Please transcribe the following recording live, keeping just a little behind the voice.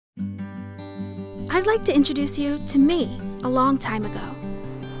I'd like to introduce you to me a long time ago.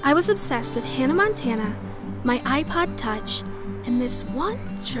 I was obsessed with Hannah Montana, my iPod Touch, and this one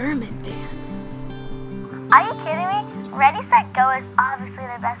German band. Are you kidding me? Ready, Set, Go is obviously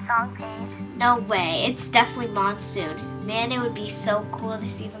their best song, Paige. No way, it's definitely Monsoon. Man, it would be so cool to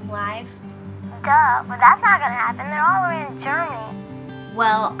see them live. Duh, but that's not gonna happen. They're all the way in Germany.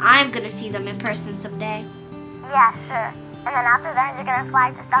 Well, I'm gonna see them in person someday. Yeah, sure. And then after that, you're gonna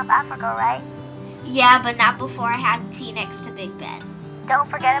fly to South Africa, right? Yeah, but not before I have tea next to Big Ben. Don't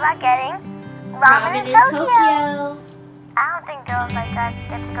forget about getting ramen in Tokyo. I don't think girls like us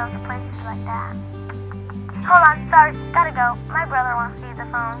get to go to places like that. Hold on, sorry, gotta go. My brother wants to use the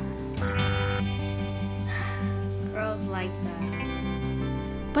phone. Girls like us.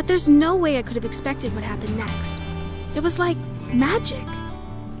 But there's no way I could have expected what happened next. It was like magic.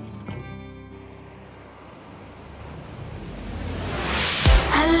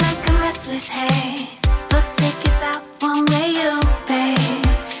 I like a restless hay. Book tickets out one way you pay.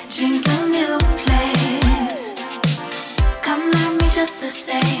 Dreams of new place. Come learn me just the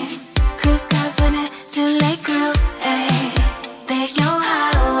same. Cruise cars when it's too late, cruise, ayy. They're your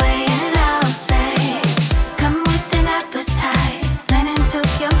highway and I'll say, come with an appetite. Land in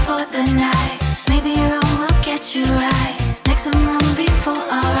Tokyo for the night. Maybe your own will get you right. Make some room before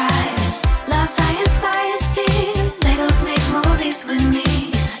alright. Love I inspire, see. Legos make movies with me.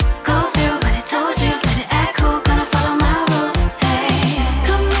 Go through what I told you. Let it act cool, gonna follow my rules. Hey,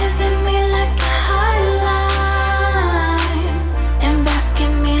 come visit me like a highlight and bask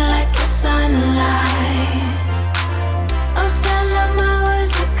in me like the sunlight. Oh, tell them I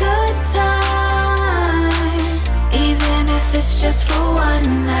was a good time, even if it's just for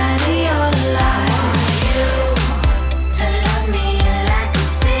one night of your life. You to love me like a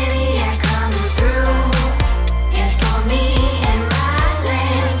city I come through. It's on me and my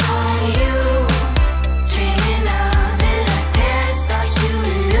lens on you. Dreaming of it like Paris, thought you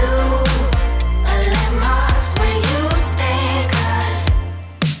knew. A landmarks where you stay, 'cause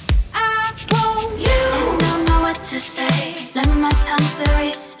I want you. And don't know what to say. Let my tongue stir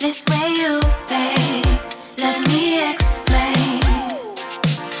it this way, you babe. Let me explain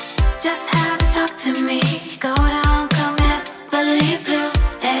just how to talk to me. Go down, come never leave blue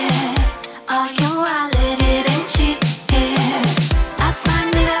air. All your wallet, it ain't cheap here. I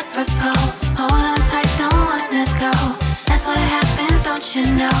find it apropos. Hold on tight, don't wanna go. That's what happens, don't you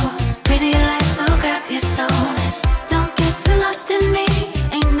know? Pretty lights will grab your soul. Don't get too lost in me.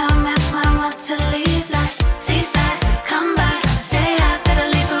 Ain't no map I want to leave like seaside. Come by, say I better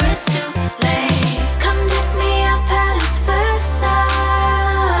leave or it's too late. Come dip me up Paris first sight.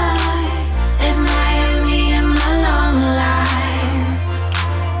 Admire me in my long lines.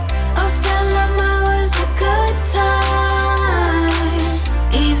 Oh, tell them I was a good time,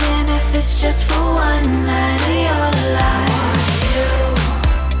 even if it's just for one night of your life. You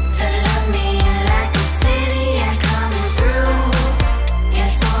to love me like a city I come through.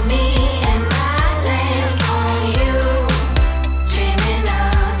 It's on me and my lens on you. Dreaming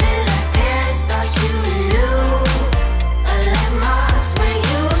of it like Paris, thought you knew. A landmarks where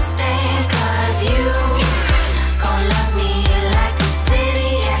you stay, 'cause you gon' love me like a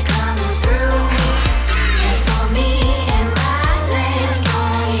city I come through. It's on me and my lens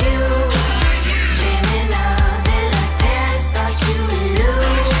on you. Dreaming of it like Paris, thought you knew.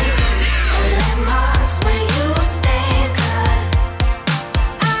 A landmarks where you stay, 'cause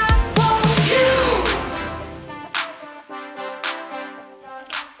I want you.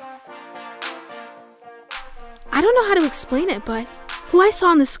 I don't know how to explain it, but who I saw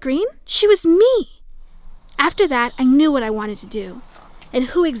on the screen, she was me. After that, I knew what I wanted to do and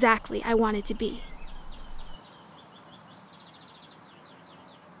who exactly I wanted to be.